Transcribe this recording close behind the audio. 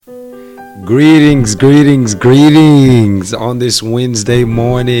Greetings, greetings, greetings on this Wednesday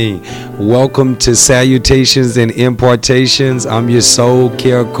morning. Welcome to Salutations and Impartations. I'm your soul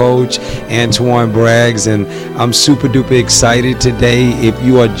care coach, Antoine Braggs, and I'm super duper excited today. If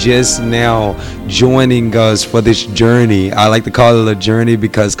you are just now joining us for this journey, I like to call it a journey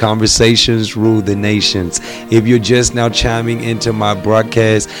because conversations rule the nations. If you're just now chiming into my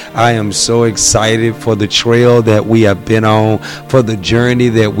broadcast, I am so excited for the trail that we have been on, for the journey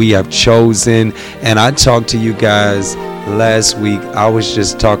that we have chosen. And I talked to you guys last week. I was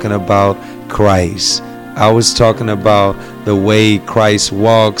just talking about Christ. I was talking about the way Christ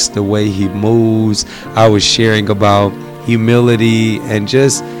walks, the way he moves. I was sharing about humility and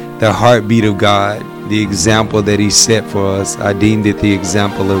just the heartbeat of God, the example that he set for us. I deemed it the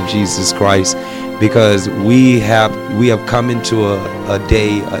example of Jesus Christ because we have come into a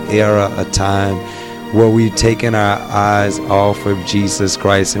day, an era, a time where we've taken our eyes off of Jesus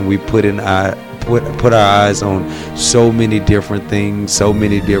Christ and we put our eyes on so many different things, so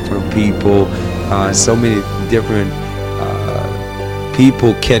many different people, so many different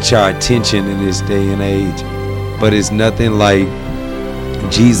people catch our attention in this day and age. But it's nothing like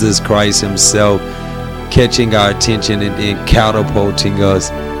Jesus Christ himself catching our attention and then catapulting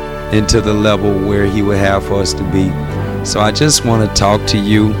us into the level where he would have for us to be. So I just want to talk to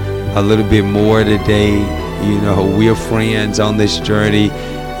you a little bit more today. You know, we're friends on this journey.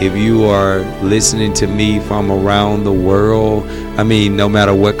 If you are listening to me from around the world, I mean, no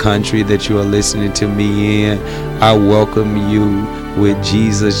matter what country that you are listening to me in, I welcome you with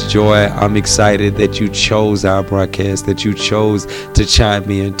Jesus joy. I'm excited that you chose our broadcast, that you chose to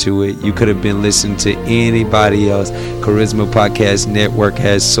chime into it. You could have been listening to anybody else. Charisma Podcast Network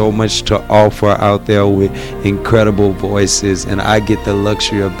has so much to offer out there with incredible voices, and I get the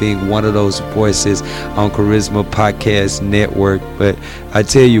luxury of being one of those voices on Charisma Podcast Network. But I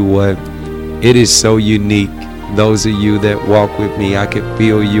tell you what, it is so unique. Those of you that walk with me, I can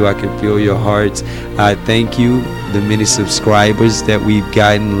feel you. I can feel your hearts. I thank you, the many subscribers that we've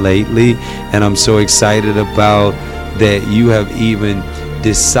gotten lately. And I'm so excited about that you have even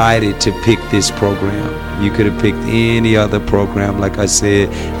decided to pick this program. You could have picked any other program, like I said,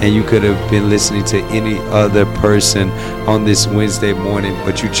 and you could have been listening to any other person on this Wednesday morning,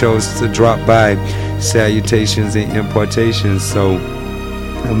 but you chose to drop by Salutations and Impartations. So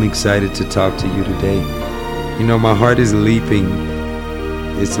I'm excited to talk to you today. You know, my heart is leaping.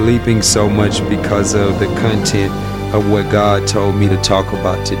 It's leaping so much because of the content of what God told me to talk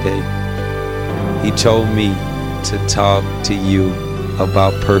about today. He told me to talk to you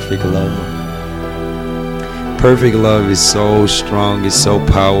about perfect love. Perfect love is so strong, it's so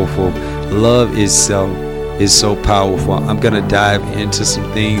powerful. Love itself is so powerful. I'm going to dive into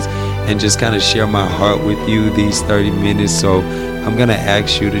some things and just kind of share my heart with you these 30 minutes. So I'm going to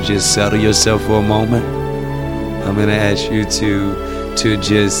ask you to just settle yourself for a moment. I'm going to ask you to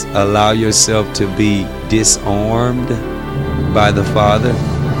just allow yourself to be disarmed by the Father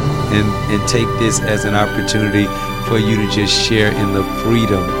and take this as an opportunity for you to just share in the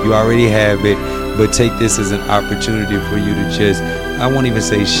freedom. You already have it, but take this as an opportunity for you to just, I won't even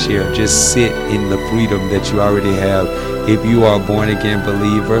say share, just sit in the freedom that you already have. If you are a born again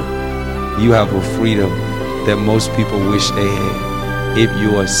believer, you have a freedom that most people wish they had. If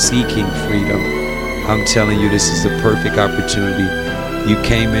you are seeking freedom, I'm telling you, this is the perfect opportunity. You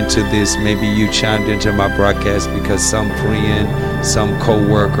came into this, maybe you chimed into my broadcast because some friend, some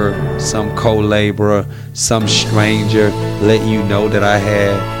co-worker, some co-laborer, some stranger let you know that I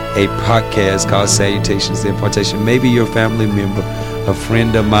had a podcast called Salutations and Impartation. Maybe your family member, a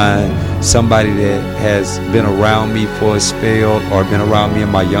friend of mine, somebody that has been around me for a spell or been around me in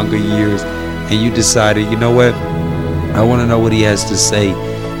my younger years, and you decided, you know what, I want to know what he has to say.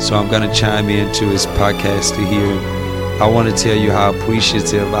 So I'm going to chime into his podcast to hear. I want to tell you how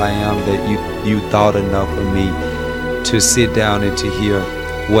appreciative I am that you thought enough of me to sit down and to hear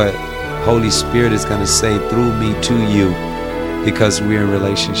what Holy Spirit is going to say through me to you because we're in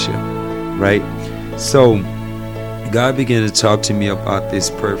relationship, right? So God began to talk to me about this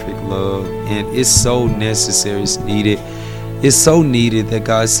perfect love, and it's so necessary, it's needed. It's so needed that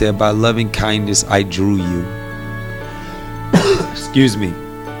God said, by loving kindness, I drew you. Excuse me.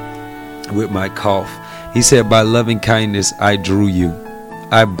 With my cough, he said, by loving kindness I drew you.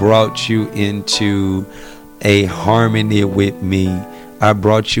 I brought you into a harmony with me. I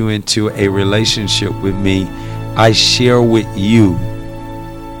brought you into a relationship with me. I share with you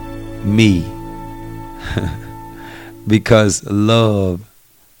me because love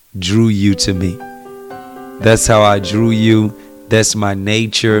drew you to me. That's how I drew you. That's my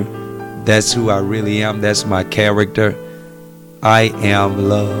nature. That's who I really am. That's my character. I am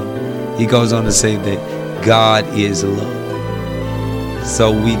love. He goes on to say that God is love.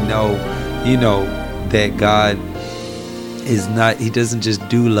 So we know, that God is not, he doesn't just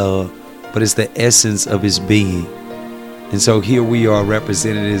do love, but it's the essence of his being. And so here we are,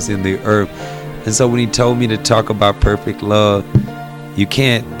 representatives in the earth. And so when he told me to talk about perfect love, you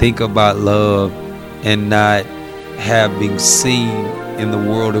can't think about love and not having seen in the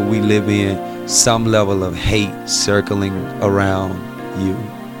world that we live in some level of hate circling around you.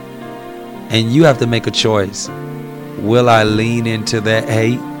 And you have to make a choice. Will I lean into that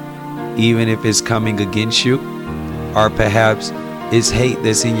hate, even if it's coming against you? Or perhaps it's hate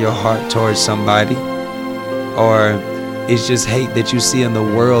that's in your heart towards somebody? Or it's just hate that you see in the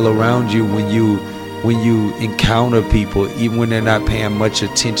world around you when you encounter people, even when they're not paying much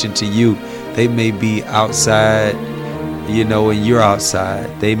attention to you. They may be outside, and you're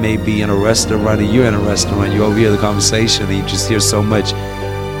outside. They may be in a restaurant and you're in a restaurant. You overhear the conversation and you just hear so much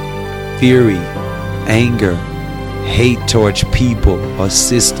fury, anger, hate towards people or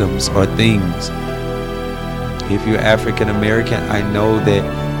systems or things. If you're African American, I know that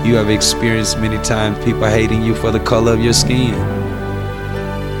you have experienced many times people hating you for the color of your skin.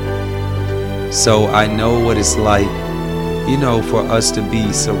 So I know what it's like, for us to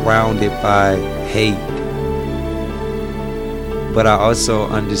be surrounded by hate. But I also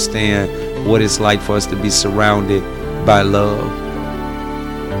understand what it's like for us to be surrounded by love.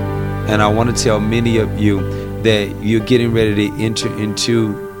 And I want to tell many of you that you're getting ready to enter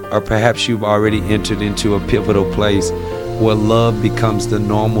into, or perhaps you've already entered into, a pivotal place where love becomes the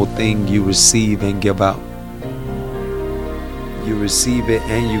normal thing you receive and give out. You receive it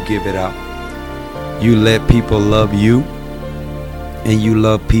and you give it out. You let people love you and you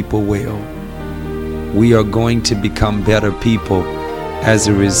love people well. We are going to become better people as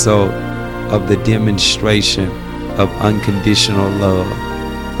a result of the demonstration of unconditional love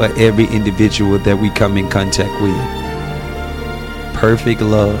for every individual that we come in contact with. Perfect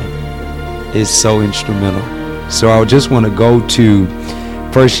love is so instrumental. So I just want to go to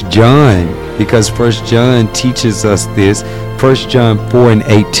 1 John, because 1 John teaches us this. 1 John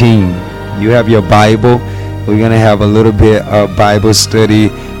 4:18. You have your Bible. We're going to have a little bit of Bible study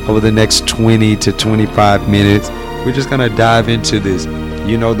over the next 20 to 25 minutes. We're just going to dive into this.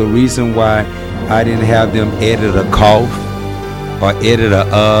 The reason why I didn't have them edit a cough or edit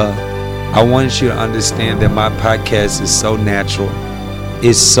I want you to understand that my podcast is so natural.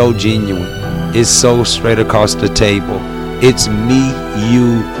 It's so genuine. It's so straight across the table. It's me,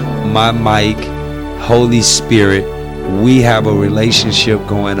 you, my mic, Holy Spirit. We have a relationship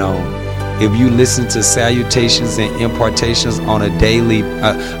going on. If you listen to salutations and impartations on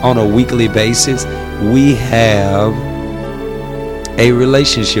a weekly basis, we have a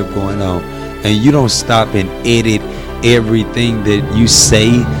relationship going on. And you don't stop and edit everything that you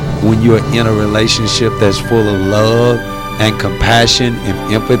say when you're in a relationship that's full of love and compassion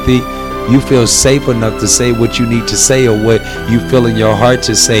and empathy. You feel safe enough to say what you need to say or what you feel in your heart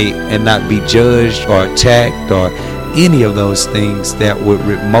to say, and not be judged or attacked or any of those things that would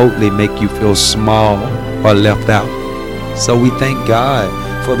remotely make you feel small or left out. So we thank God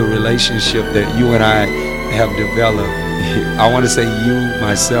for the relationship that you and I have developed. I want to say you,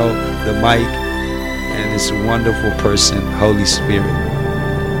 myself, the mic, and this wonderful person, Holy Spirit.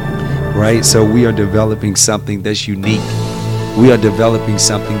 Right? So we are developing something that's unique. We are developing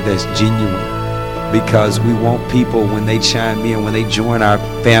something that's genuine, because we want people, when they chime in, when they join our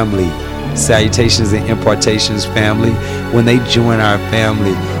family, Salutations and Impartations family, when they join our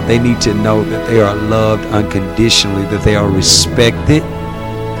family, they need to know that they are loved unconditionally, that they are respected,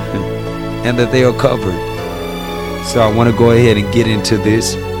 and that they are covered. So I want to go ahead and get into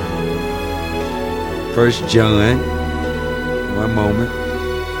this. 1 John,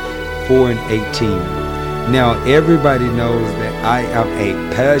 4:18. Now everybody knows that I am a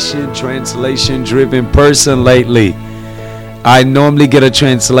Passion Translation driven person lately. I normally get a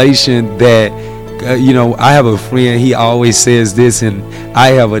translation that, I have a friend, he always says this, and I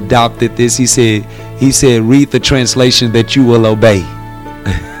have adopted this. He said, read the translation that you will obey.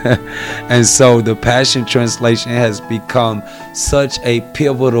 And so the Passion Translation has become such a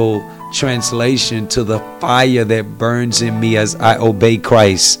pivotal translation to the fire that burns in me as I obey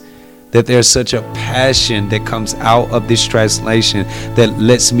Christ, that there's such a passion that comes out of this translation that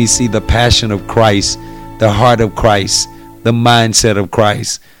lets me see the passion of Christ, the heart of Christ, the mindset of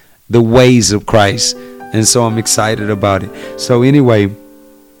Christ, the ways of Christ. And so I'm excited about it. So anyway,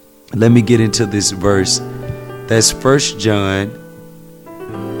 let me get into this verse. That's 1 John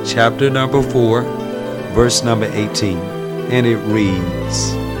chapter number 4, verse number 18. And it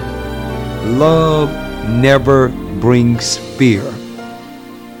reads, love never brings fear.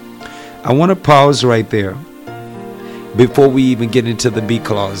 I want to pause right there before we even get into the B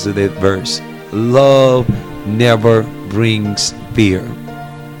clause of that verse. Love never brings fear.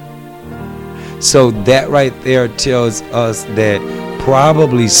 So that right there tells us that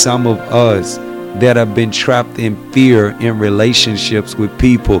probably some of us that have been trapped in fear in relationships with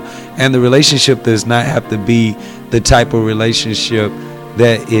people, and the relationship does not have to be the type of relationship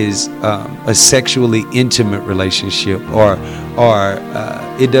that is a sexually intimate relationship, or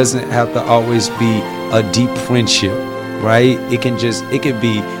it doesn't have to always be a deep friendship, right? It can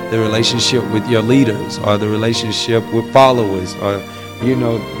be the relationship with your leaders, or the relationship with followers, or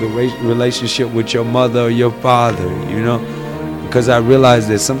the relationship with your mother or your father, because I realize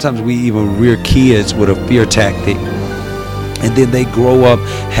that sometimes we even rear kids with a fear tactic, and then they grow up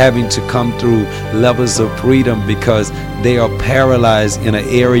having to come through levels of freedom because they are paralyzed in an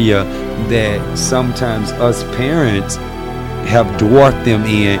area that sometimes us parents have dwarfed them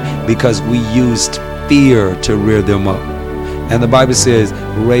in, because we used fear to rear them up. And the Bible says,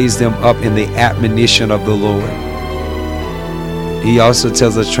 raise them up in the admonition of the Lord. He also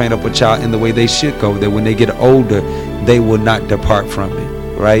tells us, train up a child in the way they should go, that when they get older, they will not depart from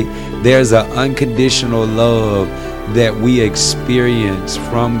it, right? There's an unconditional love that we experience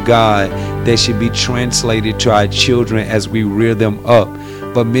from God that should be translated to our children as we rear them up.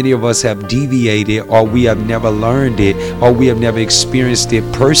 But many of us have deviated, or we have never learned it, or we have never experienced it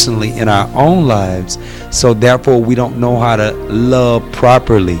personally in our own lives. So therefore, we don't know how to love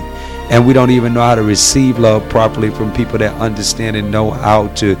properly. And we don't even know how to receive love properly from people that understand and know how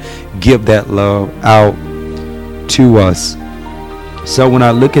to give that love out to us. So when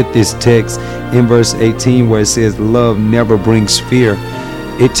I look at this text in verse 18 where it says love never brings fear,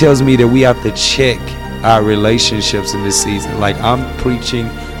 it tells me that we have to check our relationships in this season. Like, I'm preaching,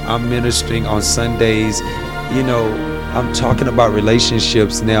 I'm ministering on Sundays, I'm talking about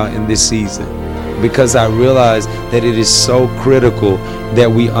relationships now in this season, because I realize that it is so critical that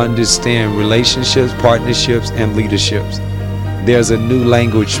we understand relationships, partnerships, and leaderships. There's a new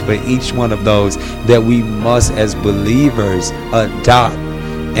language for each one of those that we must, as believers, adopt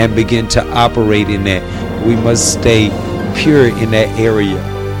and begin to operate in that. We must stay pure in that area,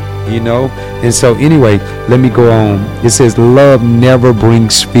 And so anyway, let me go on. It says, love never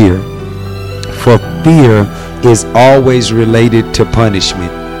brings fear, for fear is always related to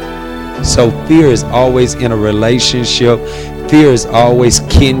punishment. So fear is always in a relationship. Fear is always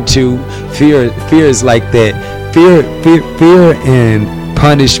kin to. Fear is like that. Fear and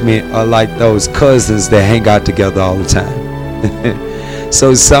punishment are like those cousins that hang out together all the time.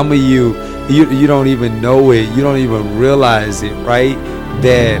 So some of you don't even know it. You don't even realize it, right?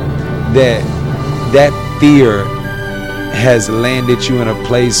 That fear has landed you in a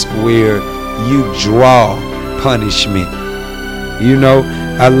place where you draw punishment.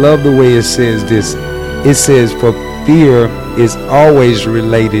 I love the way it says this. It says, for fear is always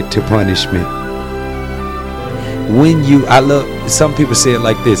related to punishment. Some people say it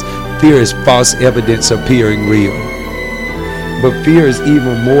like this: fear is false evidence appearing real. But fear is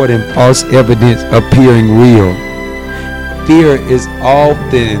even more than false evidence appearing real. Fear is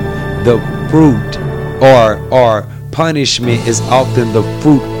often the fruit, or punishment is often the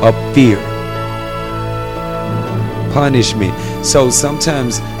fruit of fear. Punishment. So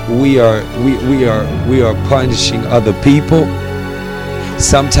sometimes we are punishing other people.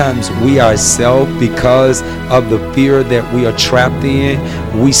 Sometimes we ourselves, because of the fear that we are trapped in,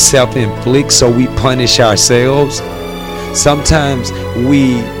 we self-inflict, so we punish ourselves. Sometimes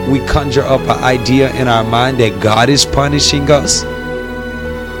we conjure up an idea in our mind that God is punishing us,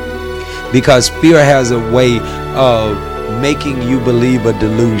 because fear has a way of making you believe a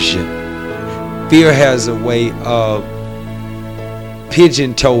delusion. Fear has a way of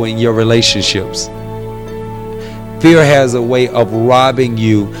pigeon-toeing your relationships. Fear has a way of robbing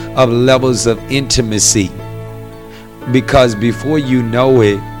you of levels of intimacy, because before you know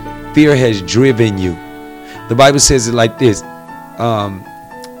it, fear has driven you. The Bible says it like this. The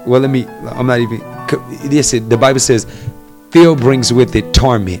Bible says fear brings with it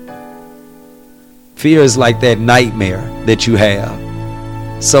torment. Fear is like that nightmare that you have.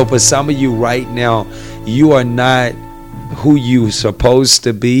 So for some of you right now, you are not who you're supposed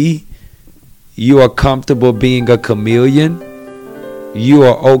to be. You are comfortable being a chameleon. You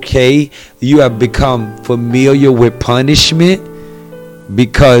are okay. You have become familiar with punishment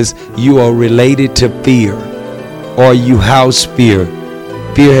because you are related to fear, or you house fear.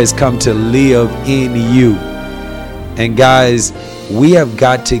 Fear has come to live in you. And guys, we have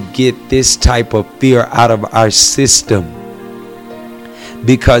got to get this type of fear out of our system.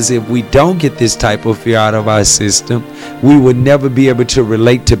 Because if we don't get this type of fear out of our system, we would never be able to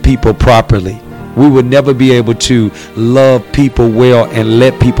relate to people properly. We would never be able to love people well and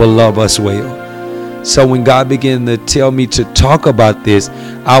let people love us well. So when God began to tell me to talk about this,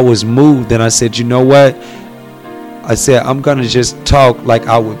 I was moved, and I said, you know what? I said, I'm going to just talk like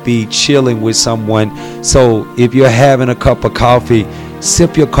I would be chilling with someone. So if you're having a cup of coffee,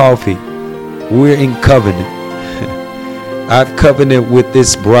 sip your coffee. We're in covenant. I've covenanted with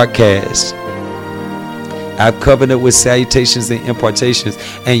this broadcast. I've covenanted with salutations and impartations,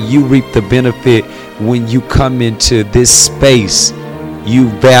 and you reap the benefit when you come into this space. You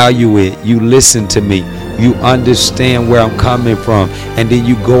value it. You listen to me. You understand where I'm coming from, and then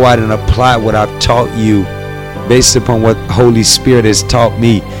you go out and apply what I've taught you based upon what Holy Spirit has taught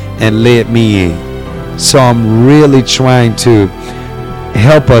me and led me in. So I'm really trying to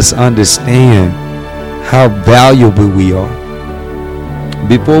help us understand how valuable we are.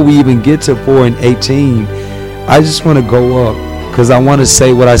 Before we even get to 4 and 18, I just want to go up because I want to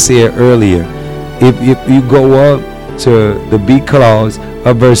say what I said earlier. If you go up to the B clause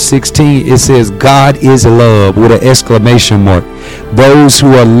of verse 16, it says God is love with an exclamation mark. Those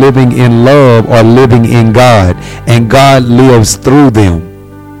who are living in love are living in God, and God lives through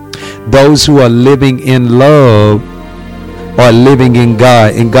them. Those who are living in love are living in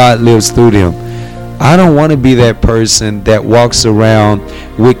God, and God lives through them. I don't want to be that person that walks around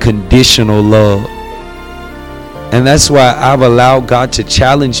with conditional love. And that's why I've allowed God to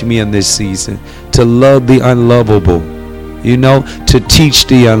challenge me in this season to love the unlovable, to teach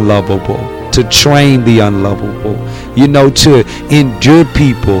the unlovable, to train the unlovable, to endure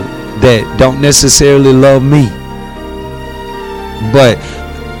people that don't necessarily love me. But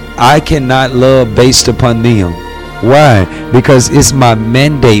I cannot love based upon them. Why? Because it's my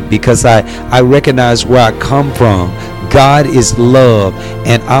mandate, because I recognize where I come from. God is love,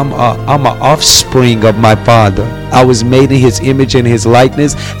 and I'm an offspring of my Father. I was made in His image and His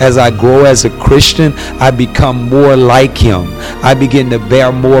likeness. As I grow as a Christian, I become more like Him. I begin to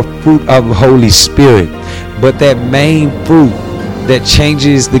bear more fruit of the Holy Spirit. But that main fruit that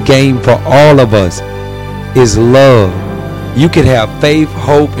changes the game for all of us is love. You can have faith,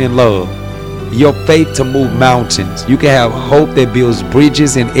 hope, and love. Your faith to move mountains. You can have hope that builds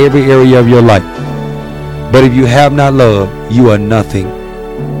bridges in every area of your life. But if you have not love, you are nothing.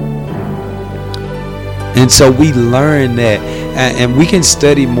 And so we learn that, and we can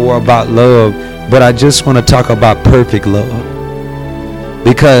study more about love, but I just want to talk about perfect love.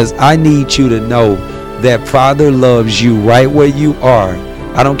 Because I need you to know that Father loves you right where you are.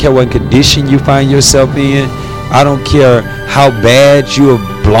 I don't care what condition you find yourself in. I don't care how bad you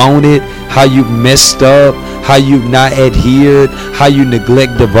have blown it, how you messed up, how you've not adhered, how you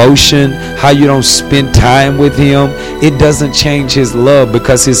neglect devotion, how you don't spend time with Him. It doesn't change His love,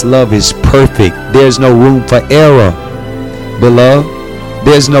 because His love is perfect. There's no room for error, beloved.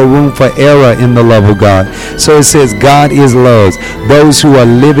 There's no room for error in the love of God. So it says God is love. Those who are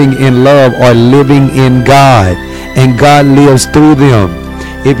living in love are living in God, and God lives through them.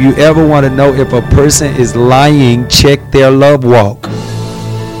 If you ever want to know if a person is lying, check their love walk.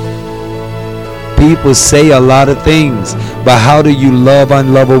 People say a lot of things, but how do you love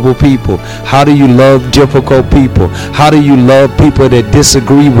unlovable people? How do you love difficult people? How do you love people that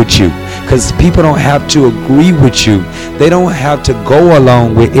disagree with you? Because people don't have to agree with you. They don't have to go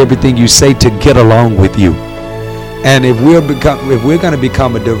along with everything you say to get along with you. And if we're going to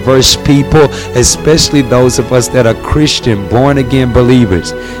become a diverse people, especially those of us that are Christian, born again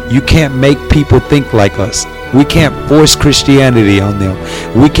believers, you can't make people think like us. We can't force Christianity on them.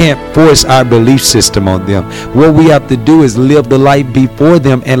 We can't force our belief system on them. What we have to do is live the light before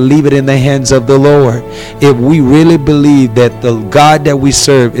them and leave it in the hands of the Lord. If we really believe that the God that we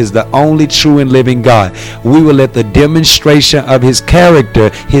serve is the only true and living God, we will let the demonstration of His character,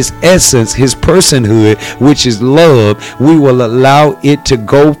 His essence, His personhood, which is love, we will allow it to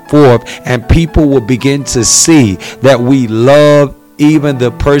go forth, and people will begin to see that we love even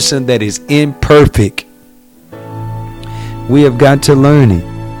the person that is imperfect. We have got to learn it.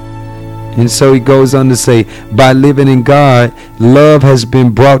 And so he goes on to say, by living in God, love has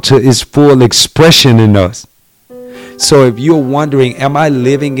been brought to its full expression in us. So if you're wondering, am I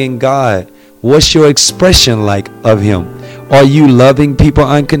living in God? What's your expression like of Him? Are you loving people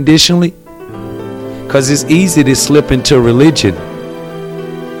unconditionally? Because it's easy to slip into religion.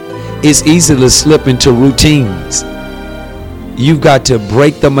 It's easy to slip into routines. You've got to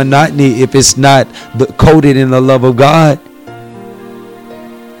break the monotony if it's not coated in the love of God.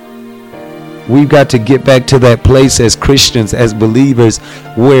 We've got to get back to that place as Christians, as believers,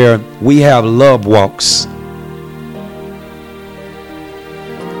 where we have love walks.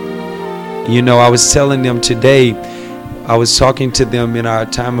 You know, I was telling them today, I was talking to them in our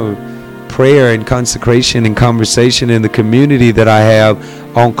time of prayer and consecration and conversation in the community that I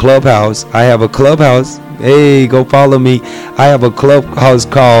have on Clubhouse. I have a Clubhouse. Hey, go follow me. I have a Clubhouse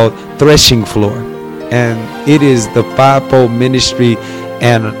called Threshing Floor. And it is the fivefold ministry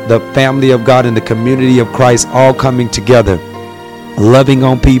and the family of God and the community of Christ all coming together, loving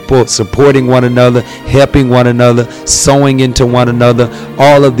on people, supporting one another, helping one another, sowing into one another.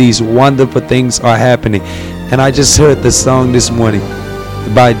 All of these wonderful things are happening. And I just heard the song this morning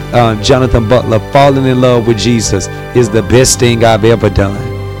by Jonathan Butler, Falling in Love with Jesus is the best thing I've ever done.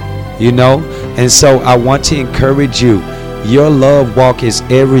 You know? And so I want to encourage you. Your love walk is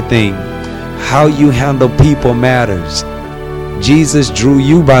everything. How you handle people matters. Jesus drew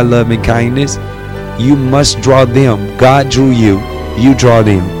you by love and kindness. You must draw them. God drew you. You draw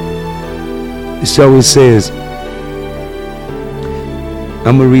them. So it says,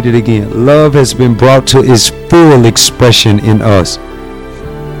 I'm going to read it again. Love has been brought to its full expression in us,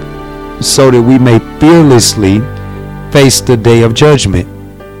 so that we may fearlessly face the day of judgment.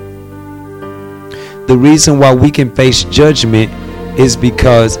 The reason why we can face judgment is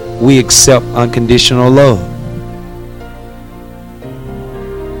because we accept unconditional love.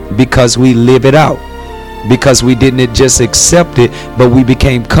 Because we live it out. Because we didn't just accept it, but we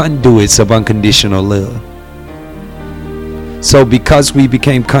became conduits of unconditional love. So because we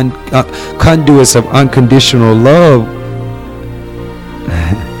became conduits of unconditional love,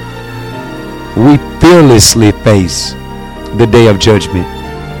 we fearlessly face the day of judgment.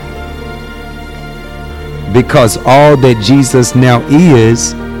 Because all that Jesus now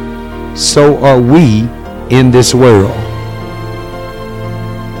is, so are we in this world.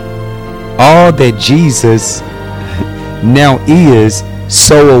 All that Jesus now is,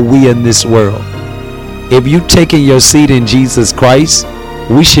 so are we in this world. If you've taken your seat in Jesus Christ,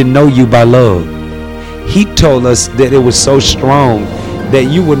 we should know you by love. He told us that it was so strong that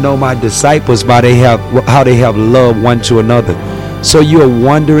you would know my disciples by how they have love one to another. So you're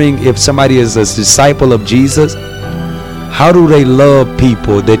wondering if somebody is a disciple of Jesus, how do they love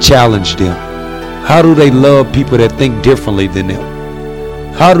people that challenge them? How do they love people that think differently than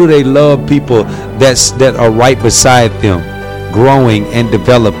them? How do they love people that are right beside them, growing and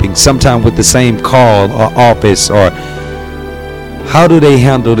developing, sometimes with the same call or office? Or how do they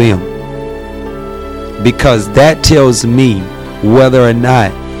handle them? Because that tells me whether or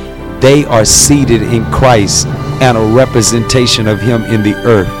not they are seated in Christ and a representation of Him in the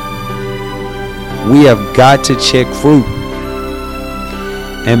earth. We have got to check fruit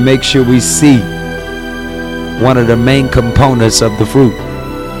and make sure we see one of the main components of the fruit,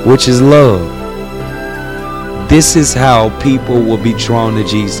 which is love. This is how people will be drawn to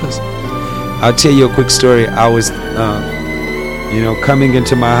Jesus. I'll tell you a quick story. I was coming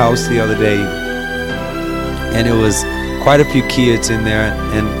into my house the other day, and it was quite a few kids in there,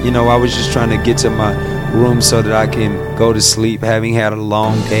 and I was just trying to get to my room so that I can go to sleep, having had a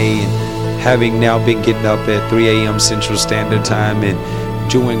long day and having now been getting up at 3 a.m. Central Standard Time and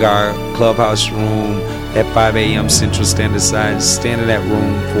doing our Clubhouse room at 5 a.m. Central Standard Time, staying in that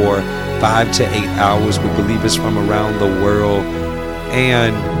room for 5 to 8 hours with believers from around the world.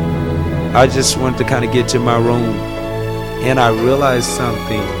 And I just wanted to kind of get to my room, and I realized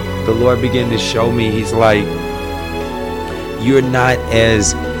something. The Lord began to show me. He's like, you're not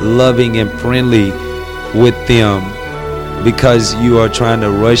as loving and friendly with them because you are trying to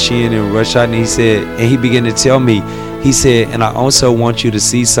rush in and rush out. And he began to tell me, he said, and I also want you to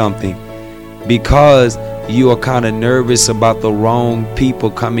see something, because you are kind of nervous about the wrong people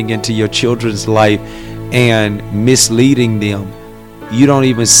coming into your children's life and misleading them. You don't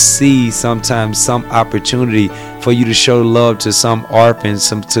even see sometimes some opportunity for you to show love to some orphans,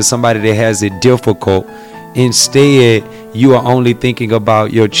 to somebody that has it difficult. Instead, you are only thinking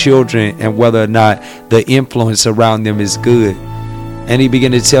about your children and whether or not the influence around them is good. And he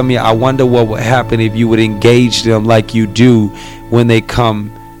began to tell me, I wonder what would happen if you would engage them like you do when they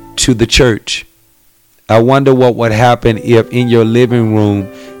come to the church. I wonder what would happen if in your living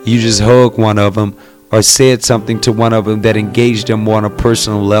room you just hug one of them or said something to one of them that engaged them more on a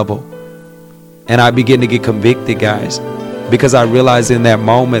personal level. And I began to get convicted, guys, because I realized in that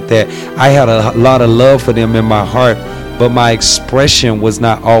moment that I had a lot of love for them in my heart, but my expression was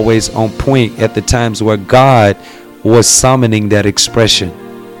not always on point at the times where God was summoning that expression.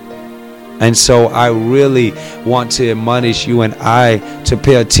 And so I really want to admonish you and I to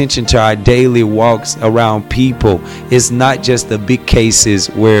pay attention to our daily walks around people. It's not just the big cases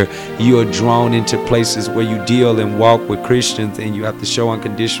where you are drawn into places where you deal and walk with Christians and you have to show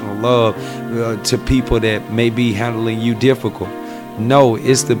unconditional love to people that may be handling you difficult. No,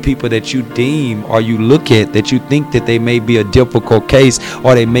 it's the people that you deem or you look at that you think that they may be a difficult case,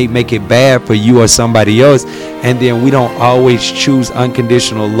 or they may make it bad for you or somebody else. And then we don't always choose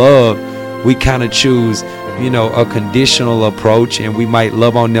unconditional love. We kind of choose, a conditional approach, and we might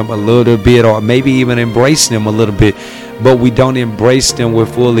love on them a little bit, or maybe even embrace them a little bit, but we don't embrace them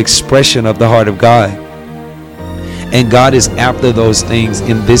with full expression of the heart of God. And God is after those things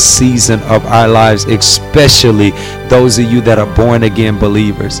in this season of our lives, especially those of you that are born again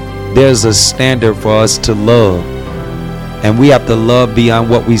believers. There's a standard for us to love, and we have to love beyond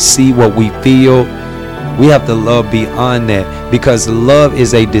what we see, what we feel. We have to love beyond that, because love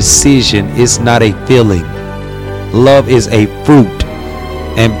is a decision. It's not a feeling. Love is a fruit,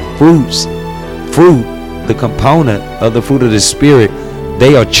 and fruit, the component of the fruit of the Spirit,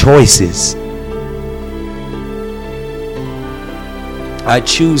 they are choices. I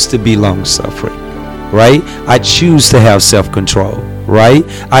choose to be long-suffering, right? I choose to have self-control, right?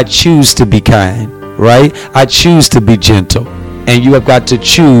 I choose to be kind, right? I choose to be gentle. And you have got to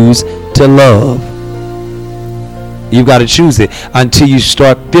choose to love. You've got to choose it until you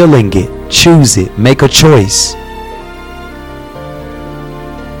start feeling it. Choose it. Make a choice.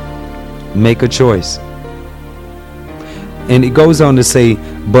 Make a choice. And it goes on to say,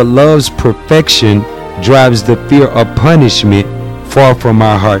 but love's perfection drives the fear of punishment far from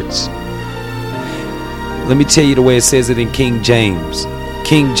our hearts. Let me tell you the way it says it in King James.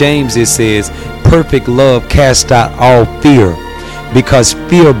 King James, it says, perfect love casts out all fear, because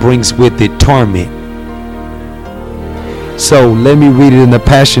fear brings with it torment. So let me read it in the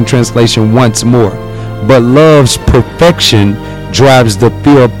Passion Translation once more. But love's perfection drives the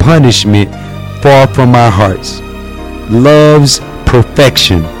fear of punishment far from our hearts. Love's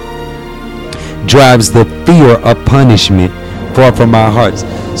perfection drives the fear of punishment far from our hearts.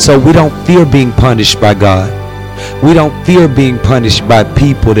 So we don't fear being punished by God. We don't fear being punished by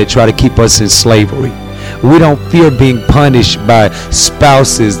people that try to keep us in slavery. We don't fear being punished by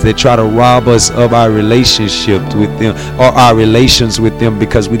spouses that try to rob us of our relationship with them, or our relations with them,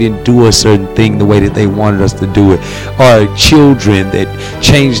 because we didn't do a certain thing the way that they wanted us to do it. Or children that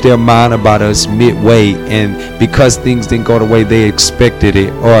changed their mind about us midway, and because things didn't go the way they expected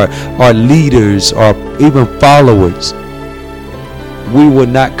it. Or leaders, or even followers. We will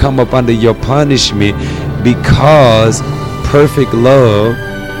not come up under your punishment, because perfect love,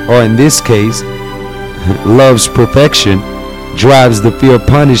 or in this case, love's perfection, drives the fear of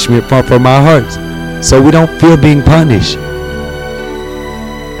punishment far from our hearts. So we don't fear being punished.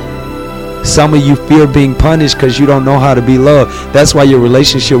 Some of you fear being punished because you don't know how to be loved. That's why your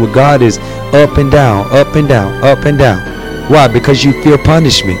relationship with God is up and down, up and down, up and down. Why? Because you fear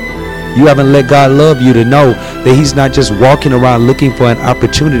punishment. You haven't let God love you to know that He's not just walking around looking for an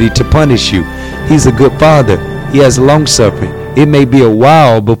opportunity to punish you. He's a good Father. He has long suffering. It may be a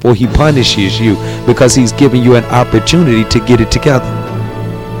while before He punishes you, because He's giving you an opportunity to get it together.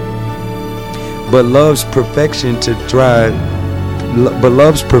 But love's perfection drives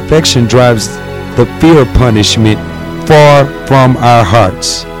the fear of punishment far from our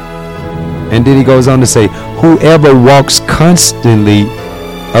hearts. And then he goes on to say, whoever walks constantly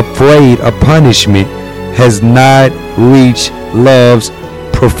afraid of punishment has not reached love's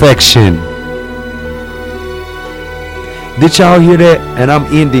perfection. Did y'all hear that? And I'm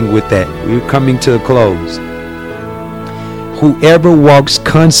ending with that. We're coming to a close. Whoever walks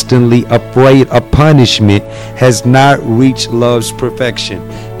constantly afraid of punishment has not reached love's perfection.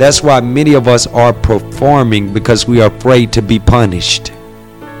 That's why many of us are performing, because we are afraid to be punished.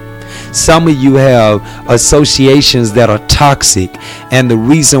 Some of you have associations that are toxic, and the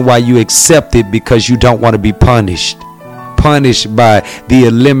reason why you accept it because you don't want to be punished by the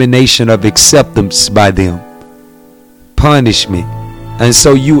elimination of acceptance by them. Punishment. And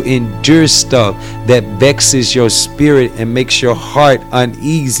so you endure stuff that vexes your spirit and makes your heart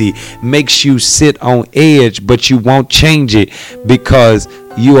uneasy, makes you sit on edge, but you won't change it because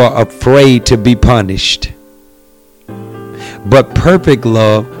you are afraid to be punished. But perfect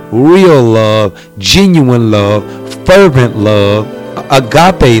love, real love, genuine love, fervent love,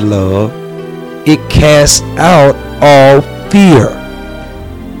 agape love, it casts out all fear.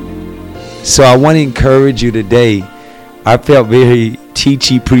 So I want to encourage you today. I felt very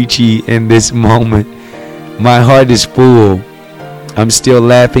preachy in this moment. My heart is full. I'm still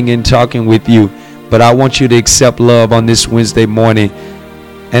laughing and talking with you, but I want you to accept love on this Wednesday morning.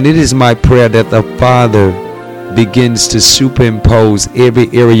 And it is my prayer that the Father begins to superimpose every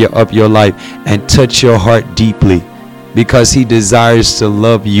area of your life and touch your heart deeply, because He desires to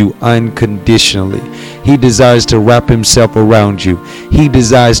love you unconditionally. He desires to wrap himself around you. He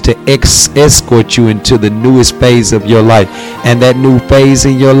desires to escort you into the newest phase of your life. And that new phase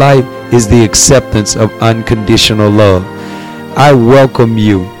in your life is the acceptance of unconditional love. I welcome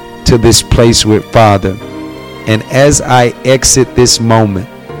you to this place with Father. And as I exit this moment,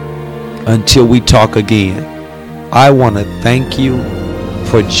 until we talk again, I want to thank you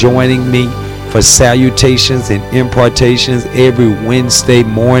for joining me for salutations and impartations every Wednesday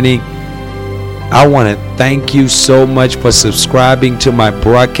morning. I want to thank you so much for subscribing to my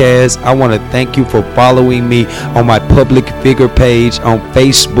broadcast. I want to thank you for following me on my public figure page on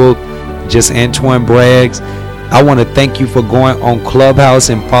Facebook, just Antoine Braggs. I want to thank you for going on Clubhouse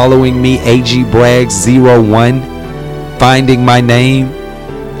and following me, AG Braggs01, finding my name.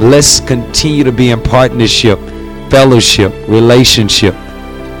 Let's continue to be in partnership, fellowship, relationship,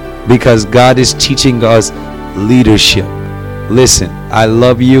 because God is teaching us leadership. Listen, I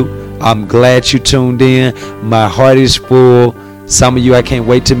love you. I'm glad you tuned in. My heart is full. Some of you, I can't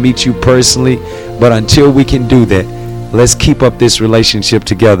wait to meet you personally. But until we can do that, let's keep up this relationship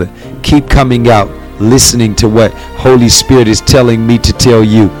together. Keep coming out, listening to what Holy Spirit is telling me to tell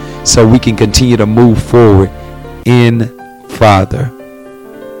you, so we can continue to move forward in Father.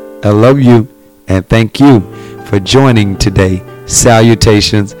 I love you and thank you for joining today.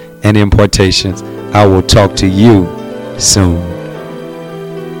 Salutations and importations. I will talk to you soon.